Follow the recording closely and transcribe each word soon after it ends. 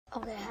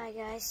Okay, hi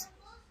guys.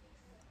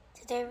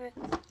 Today we're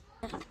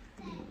gonna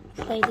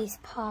play this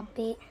Pop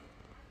It.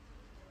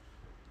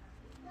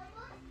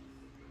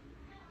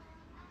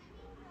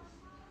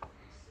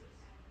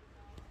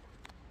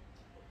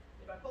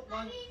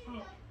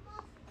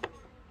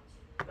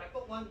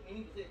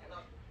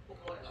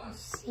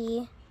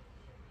 See,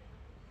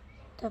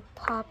 the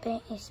Pop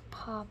It is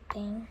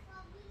popping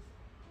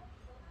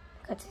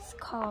because it's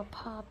called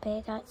Pop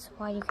It. That's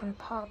why you can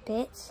pop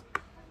it.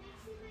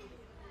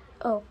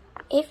 Oh,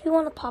 if you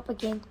want to pop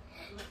again,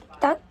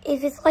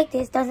 if it's like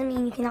this, doesn't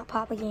mean you cannot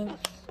pop again.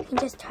 You can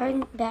just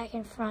turn back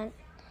and front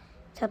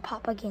to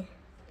pop again.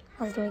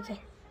 Let's do it again.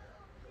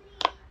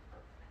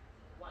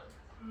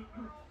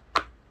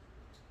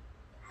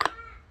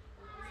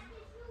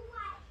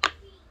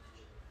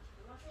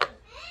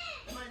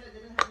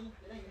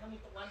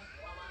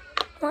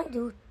 I might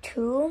do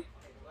 2,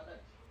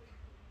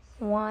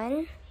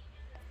 1,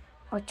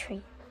 or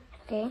 3.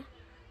 Okay.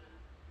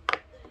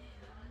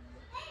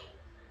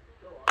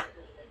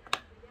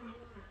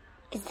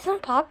 Is this one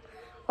pop?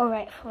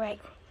 Alright.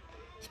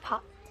 It's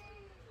pop.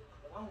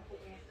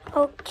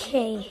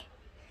 Okay.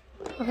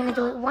 We're gonna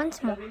do it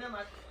once more.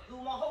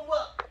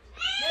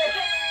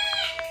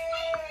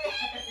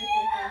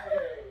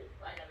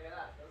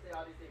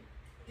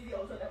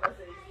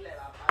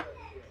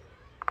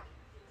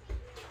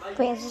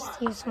 Wait, let's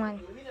just use one.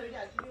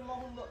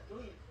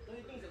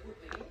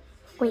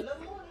 Wait,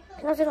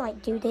 can I also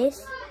like do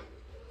this?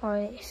 Or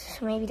this?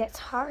 Maybe that's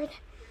hard.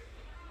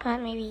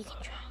 Maybe you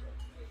can try.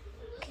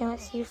 Okay,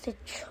 let's use the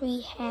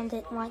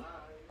 3-handed one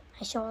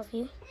I showed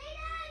you.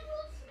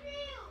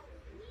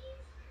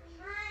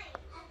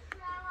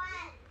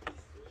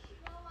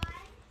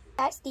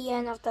 That's the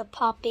end of the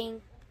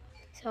popping.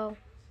 So,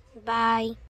 bye.